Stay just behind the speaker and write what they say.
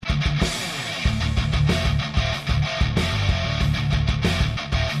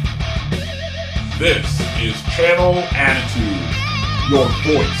This is Channel Attitude. Your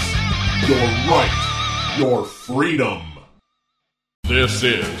voice, your right, your freedom. This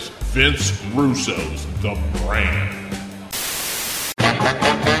is Vince Russo's The Brand.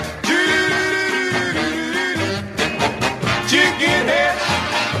 Chicken head,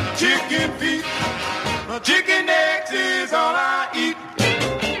 chicken feet, chicken eggs is all I eat.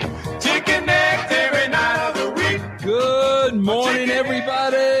 Chicken eggs every night of the week. Good morning,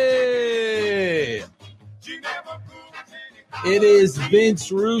 everybody. It is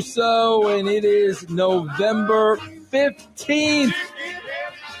Vince Russo, and it is November 15th,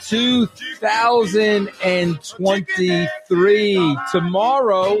 2023.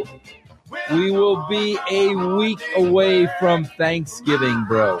 Tomorrow, we will be a week away from Thanksgiving,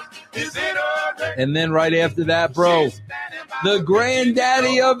 bro. And then right after that, bro, the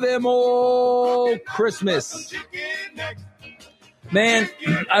granddaddy of them all, Christmas. Man,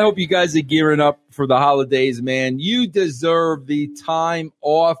 I hope you guys are gearing up for the holidays, man. You deserve the time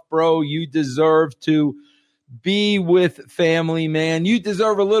off, bro. You deserve to be with family, man. You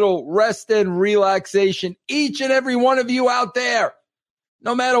deserve a little rest and relaxation. Each and every one of you out there,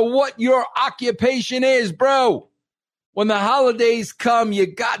 no matter what your occupation is, bro. When the holidays come, you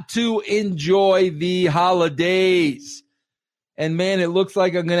got to enjoy the holidays. And, man, it looks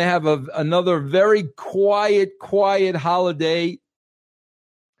like I'm going to have another very quiet holiday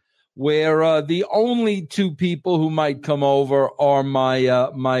where the only two people who might come over are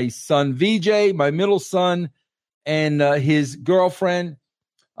my son VJ, my middle son, and his girlfriend,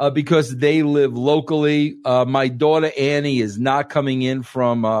 because they live locally. My daughter Annie is not coming in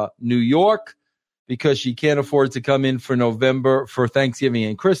from New York because she can't afford to come in for November for Thanksgiving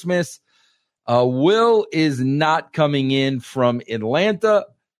and Christmas. Will is not coming in from Atlanta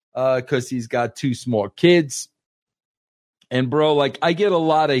because he's got two small kids. And, bro, like, I get a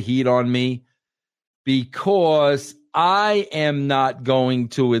lot of heat on me because I am not going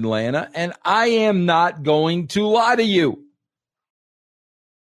to Atlanta, and I am not going to lie to you.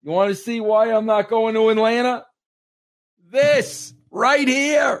 You want to see why I'm not going to Atlanta? This right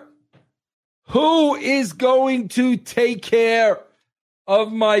here. Who is going to take care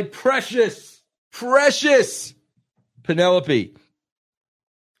of my precious Penelope?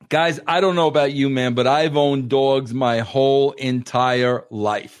 Guys, I don't know about you, man, but I've owned dogs my whole entire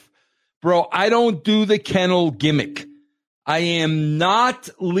life. Bro, I don't do the kennel gimmick. I am not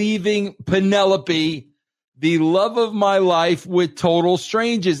leaving Penelope, the love of my life, with total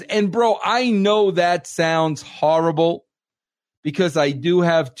strangers. And, bro, I know that sounds horrible because I do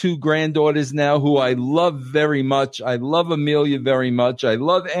have two granddaughters now who I love very much. I love Amelia very much. I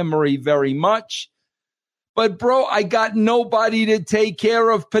love Emery very much. But, bro, I got nobody to take care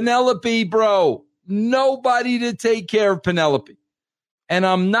of Penelope, bro. Nobody to take care of Penelope. And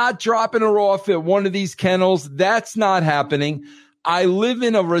I'm not dropping her off at one of these kennels. That's not happening. I live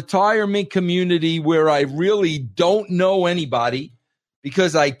in a retirement community where I really don't know anybody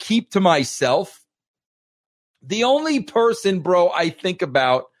because I keep to myself. The only person, bro, I think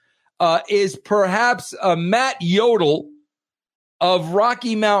about is perhaps Matt Yodel of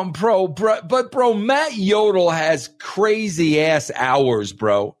Rocky Mountain Pro. But, bro, Matt Yodel has crazy-ass hours,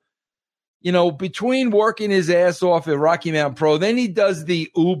 bro. You know, between working his ass off at Rocky Mountain Pro, then he does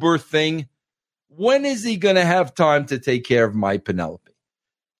the Uber thing. When is he going to have time to take care of my Penelope?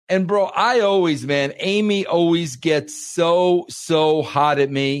 And, bro, Amy always gets so hot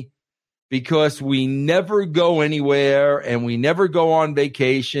at me because we never go anywhere and we never go on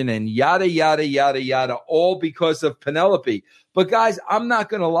vacation and yada, yada, yada, yada, all because of Penelope. But, guys, I'm not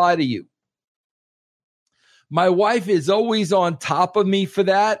going to lie to you. My wife is always on top of me for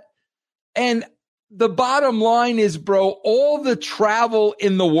that. And the bottom line is, bro, all the travel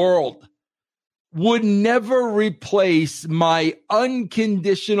in the world would never replace my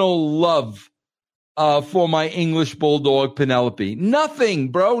unconditional love for my English Bulldog, Penelope. Nothing,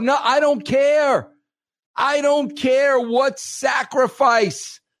 bro. No, I don't care. I don't care what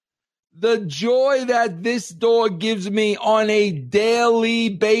sacrifice. The joy that this dog gives me on a daily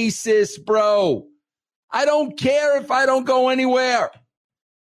basis, bro. I don't care if I don't go anywhere.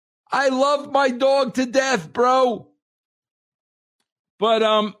 I love my dog to death, bro. But,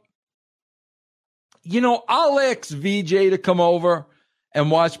 I'll ask VJ to come over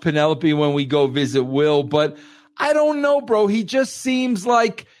and watch Penelope when we go visit Will. But I don't know, bro. He just seems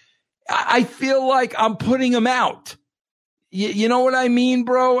like, I feel like I'm putting him out. You know what I mean,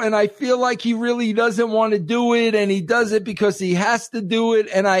 bro? And I feel like he really doesn't want to do it, and he does it because he has to do it.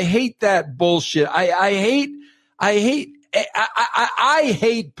 And I hate that bullshit. I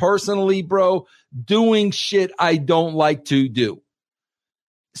hate personally, bro, doing shit I don't like to do.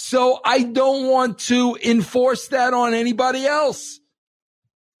 So I don't want to enforce that on anybody else.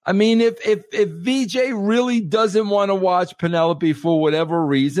 I mean, if VJ really doesn't want to watch Penelope for whatever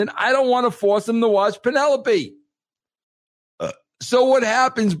reason, I don't want to force him to watch Penelope. So what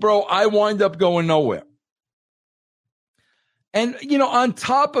happens, bro? I wind up going nowhere. And, on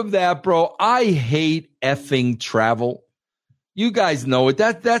top of that, bro, I hate effing travel. You guys know it.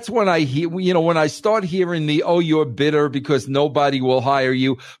 That's when I hear, when I start hearing you're bitter because nobody will hire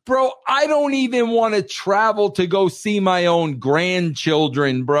you. Bro, I don't even want to travel to go see my own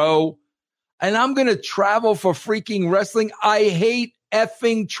grandchildren, bro. And I'm going to travel for freaking wrestling. I hate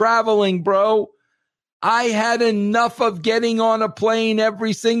effing traveling, bro. I had enough of getting on a plane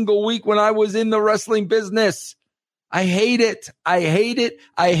every single week when I was in the wrestling business. I hate it. I hate it.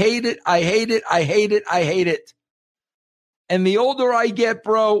 I hate it. I hate it. I hate it. I hate it. And the older I get,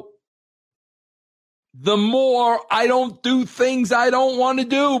 bro, the more I don't do things I don't want to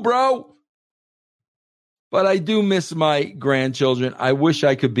do, bro. But I do miss my grandchildren. I wish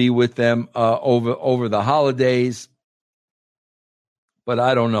I could be with them over the holidays. But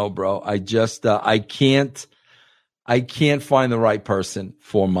I don't know, bro. I just I can't find the right person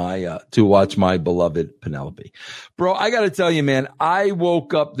for to watch my beloved Penelope. Bro, I got to tell you, man, I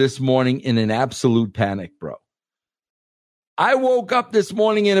woke up this morning in an absolute panic, bro. I woke up this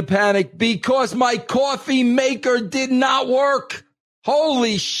morning in a panic because my coffee maker did not work.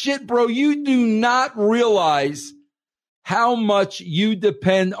 Holy shit, bro. You do not realize how much you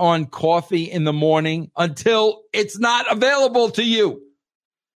depend on coffee in the morning until it's not available to you.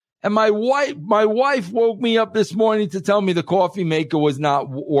 And my wife woke me up this morning to tell me the coffee maker was not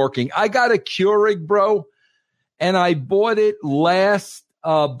working. I got a Krueig, bro, and I bought it last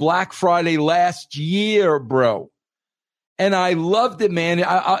Black Friday last year, bro. And I loved it, man.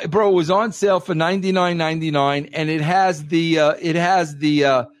 Bro, it was on sale for $99.99, and it has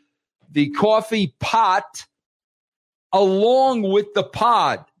the coffee pot along with the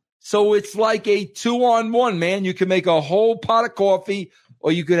pod. So it's like a 2-on-1, man. You can make a whole pot of coffee,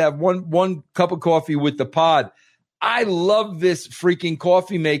 or you could have one cup of coffee with the pod. I love this freaking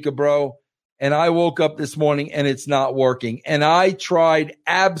coffee maker, bro. And I woke up this morning and it's not working. And I tried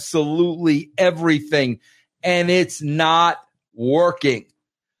absolutely everything and it's not working.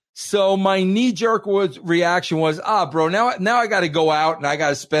 So my knee-jerk reaction was, bro, now I got to go out and I got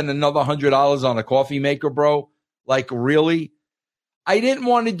to spend another $100 on a coffee maker, bro. Like, really? I didn't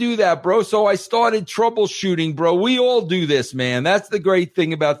want to do that, bro. So I started troubleshooting, bro. We all do this, man. That's the great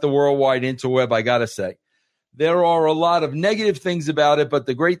thing about the worldwide interweb, I got to say. There are a lot of negative things about it, but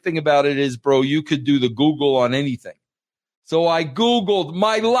the great thing about it is, bro, you could do the Google on anything. So I Googled,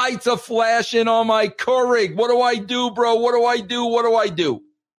 my lights are flashing on my Krueig. What do I do, bro? What do I do? What do I do?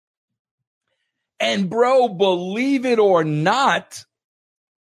 And, bro, believe it or not,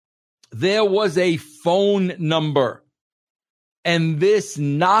 there was a phone number. And this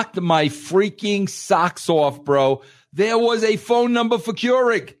knocked my freaking socks off, bro. There was a phone number for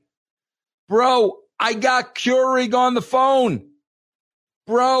Krueig. Bro, I got Krueig on the phone.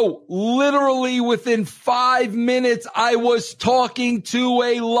 Bro, literally within 5 minutes, I was talking to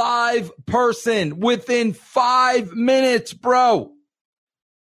a live person. Within 5 minutes, bro.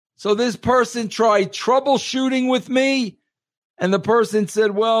 So this person tried troubleshooting with me. And the person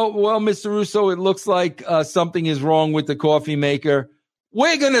said, well, Mr. Russo, it looks like something is wrong with the coffee maker.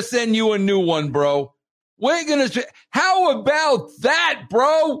 We're going to send you a new one, bro. How about that,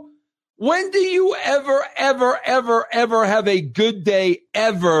 bro? When do you ever have a good day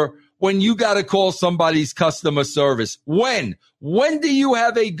ever when you got to call somebody's customer service? When do you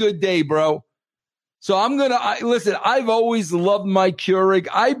have a good day, bro? So listen, I've always loved my Krueig.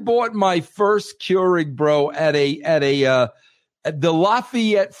 I bought my first Krueig, bro, at the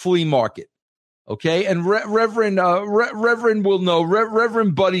Lafayette flea market. Okay. And Reverend will know,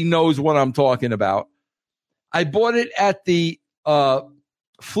 Reverend Buddy knows what I'm talking about. I bought it at the,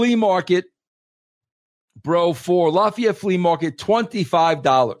 flea market, bro, for Lafayette flea market,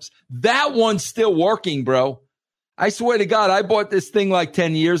 $25. That one's still working, bro. I swear to God, I bought this thing like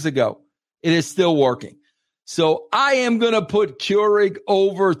 10 years ago. It is still working. So I am going to put Krueig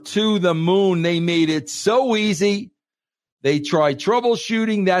over to the moon. They made it so easy. They tried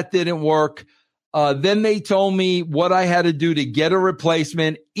troubleshooting. That didn't work. Then they told me what I had to do to get a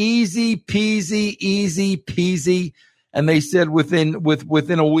replacement. Easy peasy. And they said within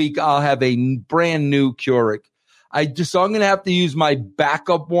a week, I'll have a brand new Krueig. So I'm going to have to use my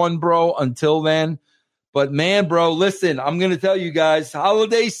backup one, bro, until then. But man, bro, listen, I'm going to tell you guys,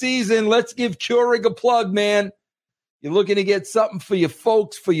 holiday season, let's give Krueig a plug, man. You're looking to get something for your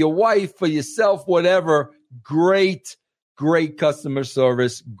folks, for your wife, for yourself, whatever. Great great customer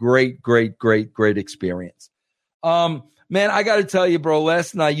service. Great experience. Man, I got to tell you, bro,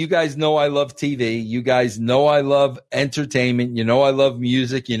 last night, you guys know I love TV. You guys know I love entertainment. You know I love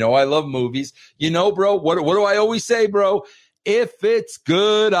music. You know I love movies. You know, bro, what do I always say, bro? If it's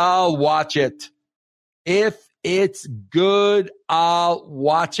good, I'll watch it. If it's good, I'll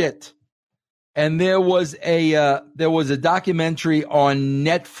watch it. And there was a documentary on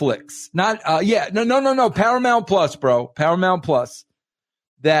Netflix. No, Paramount Plus, bro. Paramount Plus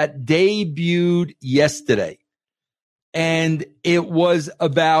that debuted yesterday. And it was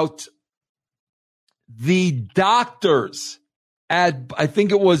about the doctors at, I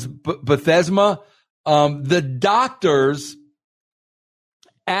think it was Bethesda, the doctors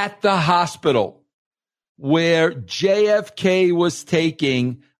at the hospital where JFK was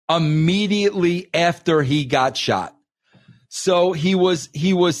taking immediately after he got shot. So he was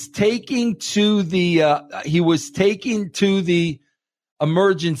taken to the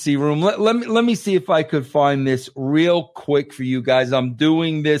emergency room. Let me see if I could find this real quick for you guys. I'm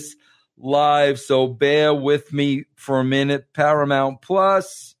doing this live, so bear with me for a minute. Paramount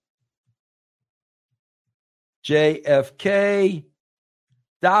Plus, JFK,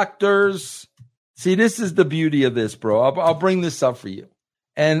 doctors. See, this is the beauty of this, bro. I'll bring this up for you.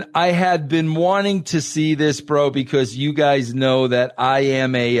 And I had been wanting to see this, bro, because you guys know that I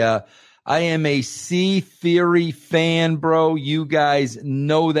am a C Theory fan, bro. You guys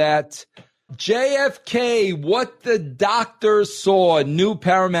know that. JFK, What the Doctor Saw, new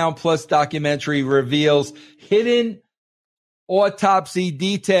Paramount Plus documentary reveals hidden autopsy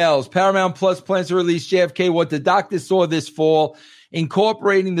details. Paramount Plus plans to release JFK, What the Doctor Saw this fall,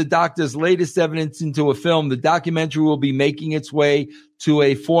 incorporating the doctor's latest evidence into a film. The documentary will be making its way to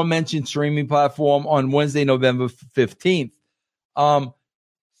a aforementioned streaming platform on Wednesday, November 15th.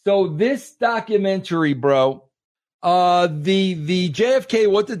 So this documentary, bro, the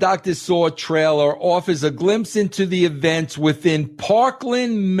JFK What the Doctor Saw trailer offers a glimpse into the events within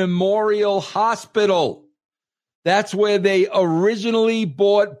Parkland Memorial Hospital. That's where they originally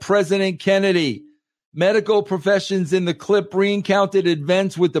bought President Kennedy. Medical professions in the clip recounted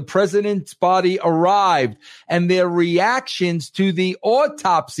events with the president's body arrived and their reactions to the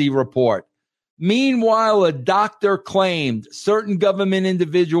autopsy report. Meanwhile, a doctor claimed certain government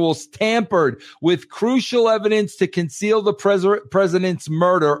individuals tampered with crucial evidence to conceal the president's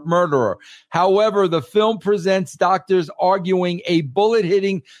murderer. However, the film presents doctors arguing a bullet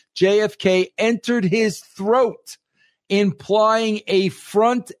hitting JFK entered his throat, implying a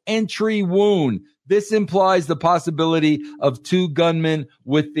front entry wound. This implies the possibility of two gunmen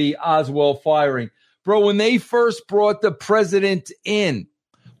with the Oswald firing. Bro, when they first brought the president in,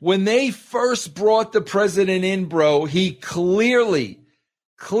 bro, he clearly,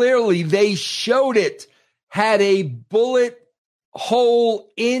 they showed it, had a bullet hole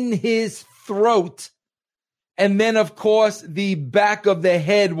in his throat. And then, of course, the back of the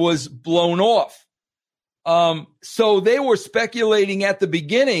head was blown off. So they were speculating at the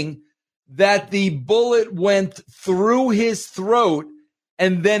beginning that the bullet went through his throat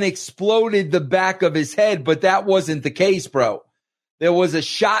and then exploded the back of his head. But that wasn't the case, bro. There was a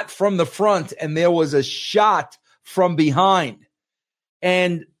shot from the front and there was a shot from behind.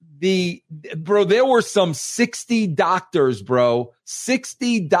 And there were some 60 doctors, bro.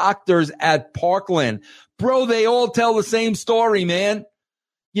 60 doctors at Parkland. Bro, they all tell the same story, man.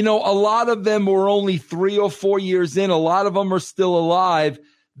 You know, a lot of them were only 3 or 4 years in. A lot of them are still alive.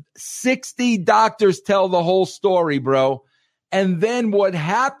 60 doctors tell the whole story, bro. And then what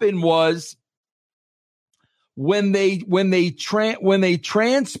happened was when they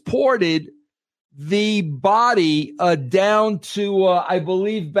transported the body down to I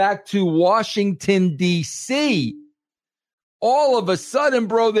believe back to Washington D.C., all of a sudden,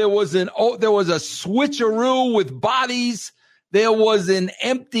 bro, there was a switcheroo with bodies. There was an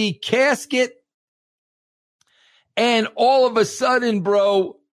empty casket. And all of a sudden,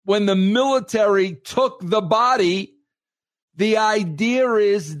 bro, when the military took the body, the idea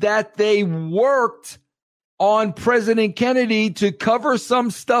is that they worked on President Kennedy to cover some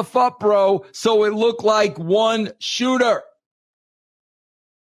stuff up, bro, so it looked like one shooter.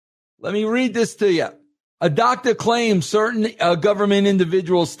 Let me read this to you. A doctor claims certain government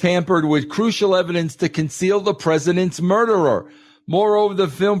individuals tampered with crucial evidence to conceal the president's murderer. Moreover, the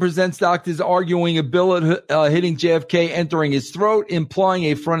film presents doctors arguing a bullet hitting JFK entering his throat, implying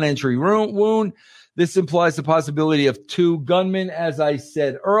a front entry wound. This implies the possibility of two gunmen, as I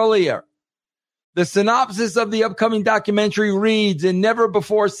said earlier. The synopsis of the upcoming documentary reads, in never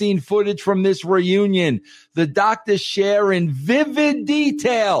before seen footage from this reunion, the doctors share in vivid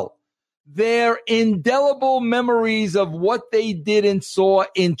detail their indelible memories of what they did and saw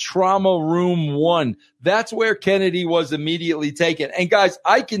in Trauma Room 1. That's where Kennedy was immediately taken. And guys,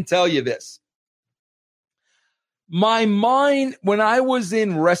 I can tell you this. My mind, when I was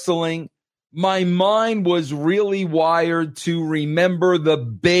in wrestling, my mind was really wired to remember the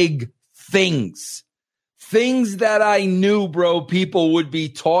big things. Things that I knew, bro, people would be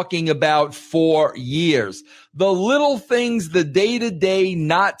talking about for years. The little things, the day-to-day,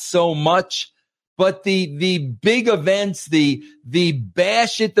 not so much. But the big events, the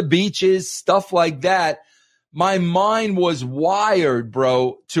bash at the beaches, stuff like that, my mind was wired,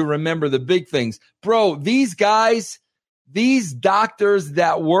 bro, to remember the big things. Bro, these guys, these doctors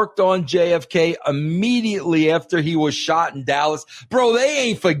that worked on JFK immediately after he was shot in Dallas, bro, they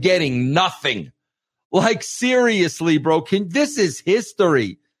ain't forgetting nothing. Like, seriously, bro, this is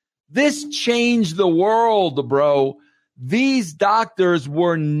history. This changed the world, bro. These doctors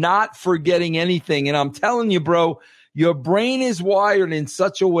were not forgetting anything. And I'm telling you, bro, your brain is wired in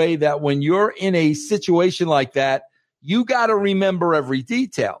such a way that when you're in a situation like that, you got to remember every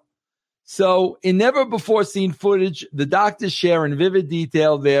detail. So in never before seen footage, the doctors share in vivid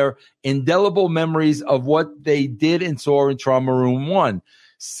detail their indelible memories of what they did and saw in Trauma Room 1.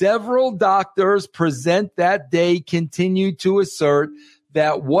 Several doctors present that day continue to assert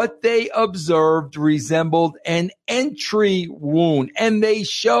that what they observed resembled an entry wound. And they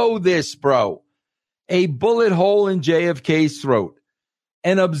show this, bro. A bullet hole in JFK's throat.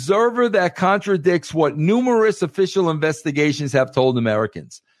 An observer that contradicts what numerous official investigations have told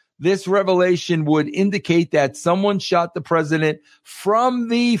Americans. This revelation would indicate that someone shot the president from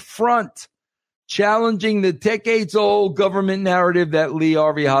the front, challenging the decades-old government narrative that Lee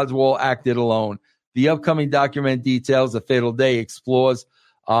Harvey Oswald acted alone. The upcoming document details A Fatal Day, explores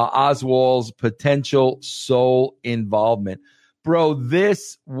Oswald's potential sole involvement. Bro,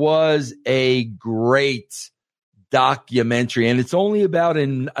 this was a great documentary, and it's only about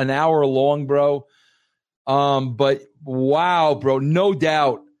an hour long, bro. But wow, bro, no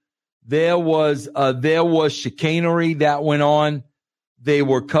doubt there was chicanery that went on. They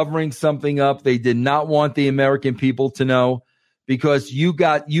were covering something up. They did not want the American people to know, because you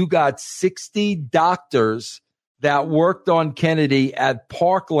got 60 doctors that worked on Kennedy at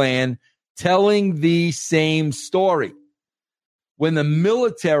Parkland telling the same story. When the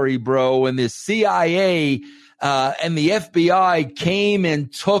military, bro, and the CIA and the FBI came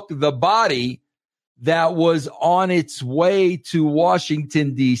and took the body that was on its way to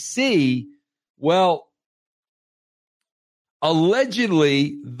Washington, D.C., well,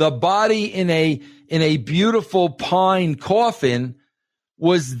 allegedly, the body in a beautiful pine coffin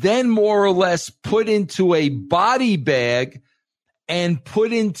was then more or less put into a body bag and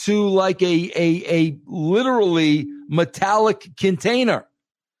put into like a literally metallic container.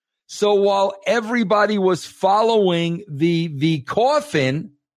 So while everybody was following the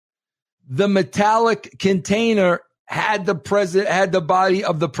coffin, the metallic container had the body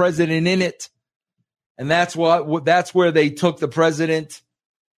of the president in it. And that's where they took the president,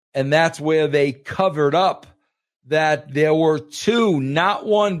 and that's where they covered up that there were two, not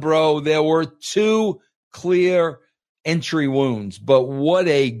one, bro. There were two clear entry wounds. But what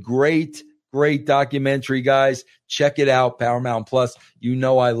a great documentary, guys. Check it out, Paramount Plus. You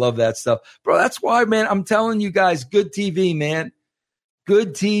know I love that stuff. Bro, that's why, man, I'm telling you guys, good TV, man.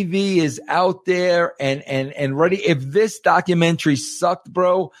 Good TV is out there and ready. If this documentary sucked,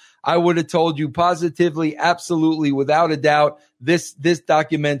 bro, I would have told you positively, absolutely, without a doubt, this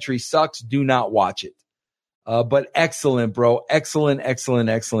documentary sucks. Do not watch it. But excellent, bro.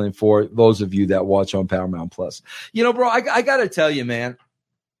 Excellent for those of you that watch on Paramount Plus. You know, bro, I got to tell you, man,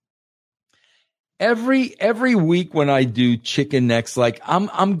 every week when I do Chicken Necks, like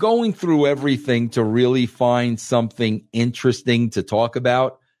I'm going through everything to really find something interesting to talk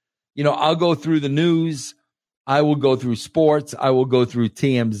about. You know, I'll go through the news. I will go through sports. I will go through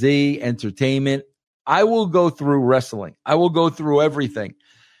TMZ, entertainment. I will go through wrestling. I will go through everything.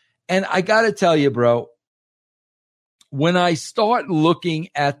 And I got to tell you, bro, when I start looking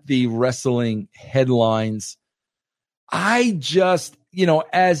at the wrestling headlines, I just, you know,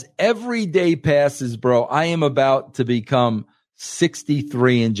 as every day passes, bro, I am about to become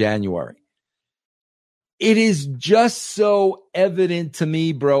 63 in January. It is just so evident to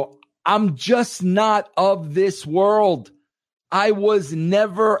me, bro. I'm just not of this world. I was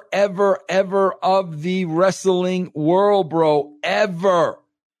never, ever, ever of the wrestling world, bro, ever.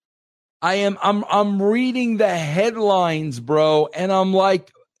 I'm reading the headlines, bro, and I'm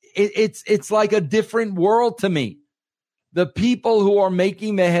like, it's like a different world to me. The people who are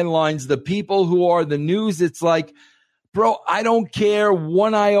making the headlines, the people who are the news, it's like, bro, I don't care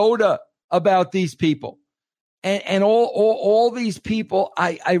one iota. about these people. And all these people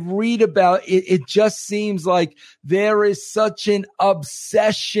I read about, it just seems like there is such an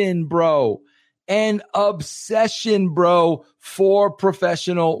obsession, bro. An obsession, bro, for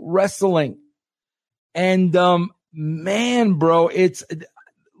professional wrestling. And, man, bro, it's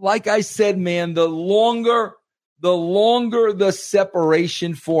like I said, man, the longer the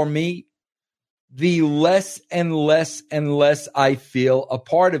separation for me, the less and less and less I feel a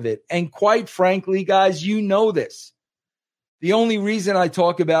part of it. And quite frankly, guys, you know this. The only reason I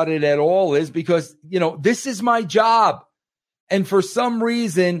talk about it at all is because, this is my job. And for some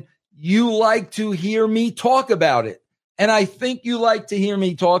reason, you like to hear me talk about it. And I think you like to hear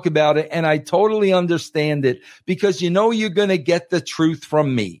me talk about it. And I totally understand it because you're going to get the truth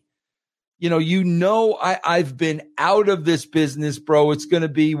from me. I've been out of this business, bro. It's going to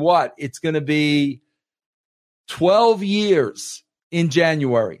be what? It's going to be 12 years in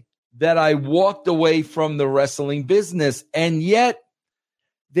January that I walked away from the wrestling business. And yet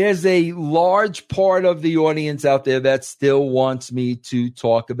there's a large part of the audience out there that still wants me to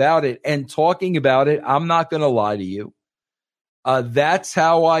talk about it. And talking about it, I'm not going to lie to you. That's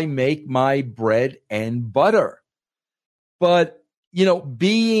how I make my bread and butter. But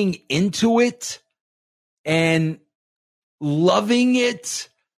being into it and loving it,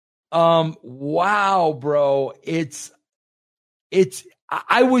 wow, bro,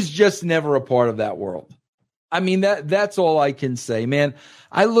 I was just never a part of that world. I mean, that's all I can say, man.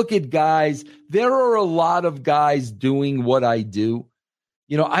 I look at guys, there are a lot of guys doing what I do.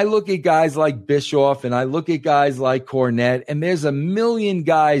 I look at guys like Bischoff and I look at guys like Cornette, and there's a million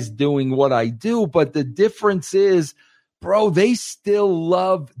guys doing what I do. But the difference is, bro, they still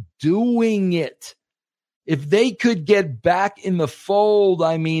love doing it. If they could get back in the fold,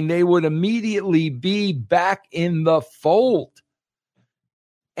 I mean, they would immediately be back in the fold.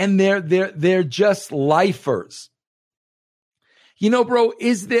 And they're just lifers. Bro,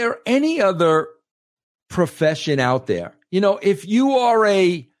 is there any other profession out there? If you are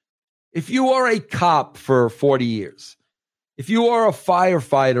a cop for 40 years, if you are a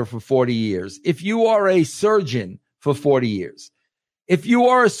firefighter for 40 years, if you are a surgeon for 40 years, if you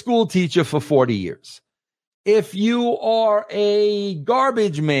are a school teacher for 40 years, if you are a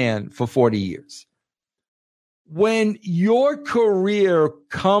garbage man for 40 years, when your career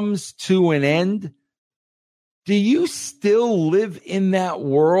comes to an end, do you still live in that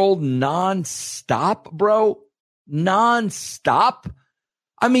world nonstop, bro? Nonstop?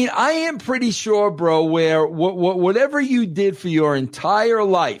 I mean, I am pretty sure, bro, where whatever you did for your entire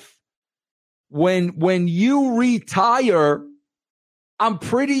life, when you retire, I'm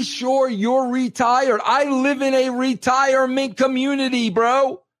pretty sure you're retired. I live in a retirement community,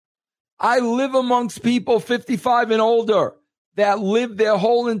 bro. I live amongst people 55 and older that live their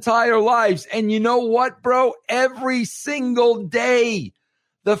whole entire lives. And you know what, bro? Every single day,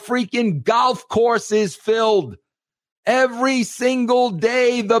 the freaking golf course is filled. Every single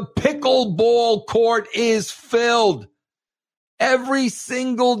day, the pickleball court is filled. Every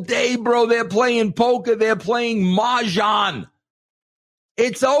single day, bro, they're playing poker. They're playing mahjong.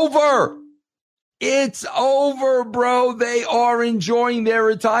 It's over. It's over, bro. They are enjoying their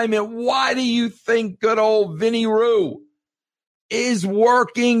retirement. Why do you think good old Vinny Roo is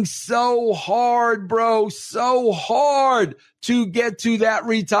working so hard, bro? So hard to get to that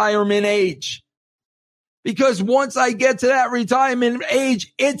retirement age. Because once I get to that retirement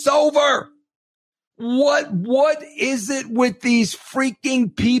age, it's over. What is it with these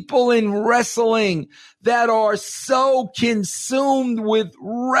freaking people in wrestling that are so consumed with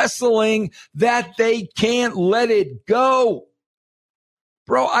wrestling that they can't let it go?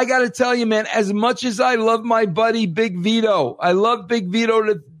 Bro, I got to tell you, man, as much as I love my buddy Big Vito, I love Big Vito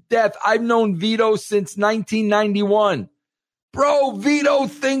to death. I've known Vito since 1991. Bro, Vito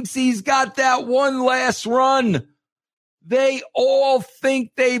thinks he's got that one last run. They all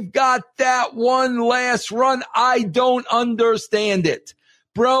think they've got that one last run. I don't understand it.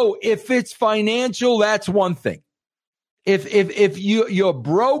 Bro, if it's financial, that's one thing. If you're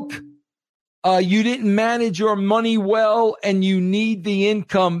broke, you didn't manage your money well and you need the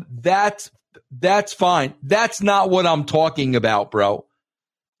income, that's fine. That's not what I'm talking about, bro.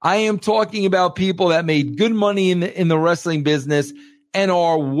 I am talking about people that made good money in the wrestling business and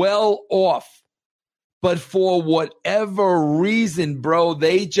are well off. But for whatever reason, bro,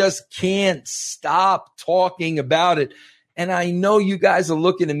 they just can't stop talking about it. And I know you guys are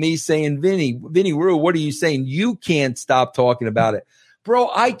looking at me saying, Vinny Roo, what are you saying? You can't stop talking about it. Bro,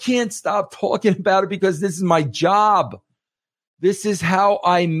 I can't stop talking about it because this is my job. This is how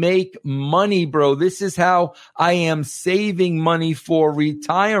I make money, bro. This is how I am saving money for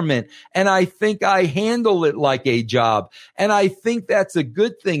retirement. And I think I handle it like a job. And I think that's a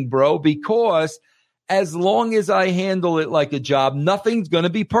good thing, bro, because as long as I handle it like a job, nothing's going to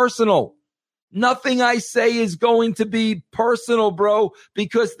be personal. Nothing I say is going to be personal, bro,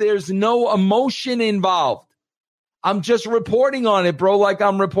 because there's no emotion involved. I'm just reporting on it, bro, like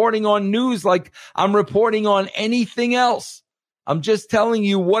I'm reporting on news, like I'm reporting on anything else. I'm just telling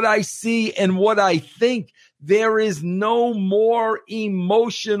you what I see and what I think. There is no more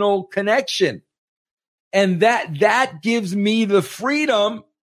emotional connection. And that gives me the freedom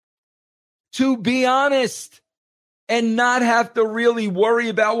to be honest and not have to really worry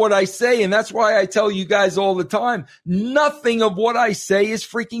about what I say. And that's why I tell you guys all the time, nothing of what I say is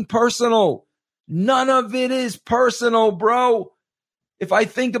freaking personal. None of it is personal, bro. If I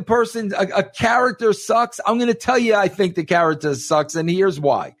think a character sucks, I'm going to tell you I think the character sucks, and here's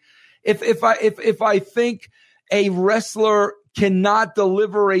why. If I think a wrestler cannot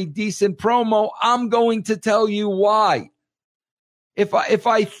deliver a decent promo, I'm going to tell you why. If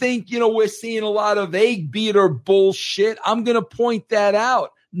I think, we're seeing a lot of egg beater bullshit, I'm going to point that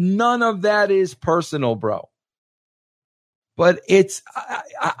out. None of that is personal, bro. But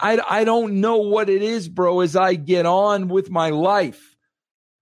I don't know what it is, bro, as I get on with my life.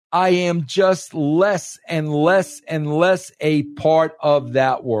 I am just less and less and less a part of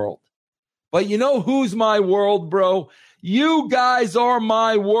that world. But you know who's my world, bro? You guys are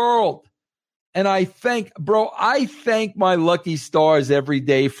my world. And I thank my lucky stars every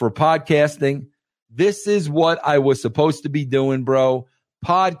day for podcasting. This is what I was supposed to be doing, bro.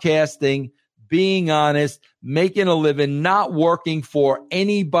 Podcasting, being honest, making a living, not working for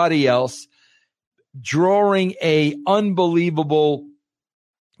anybody else, drawing a unbelievable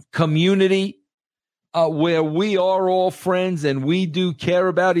community where we are all friends and we do care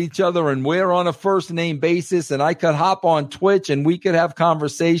about each other and we're on a first name basis, and I could hop on Twitch and we could have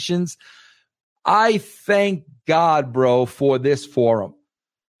conversations. I thank God, bro, for this forum,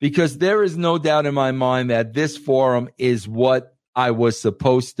 because there is no doubt in my mind that this forum is what I was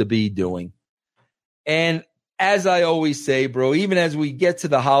supposed to be doing. And as I always say, bro, even as we get to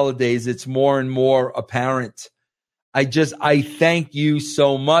the holidays, it's more and more apparent. I thank you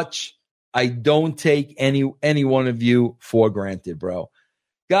so much. I don't take any one of you for granted, bro.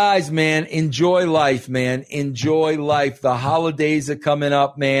 Guys, man, enjoy life, man. Enjoy life. The holidays are coming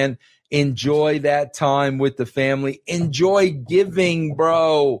up, man. Enjoy that time with the family. Enjoy giving,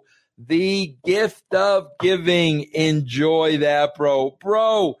 bro. The gift of giving. Enjoy that, bro.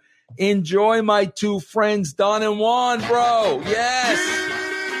 Bro, enjoy my two friends, Don and Juan, bro. Yes.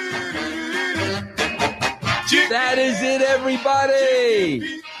 That is it,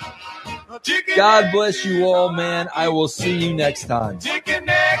 everybody. God bless you all, man. I will see you next time. Chicken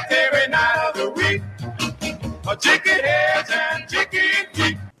eggs every night of the week. A chicken egg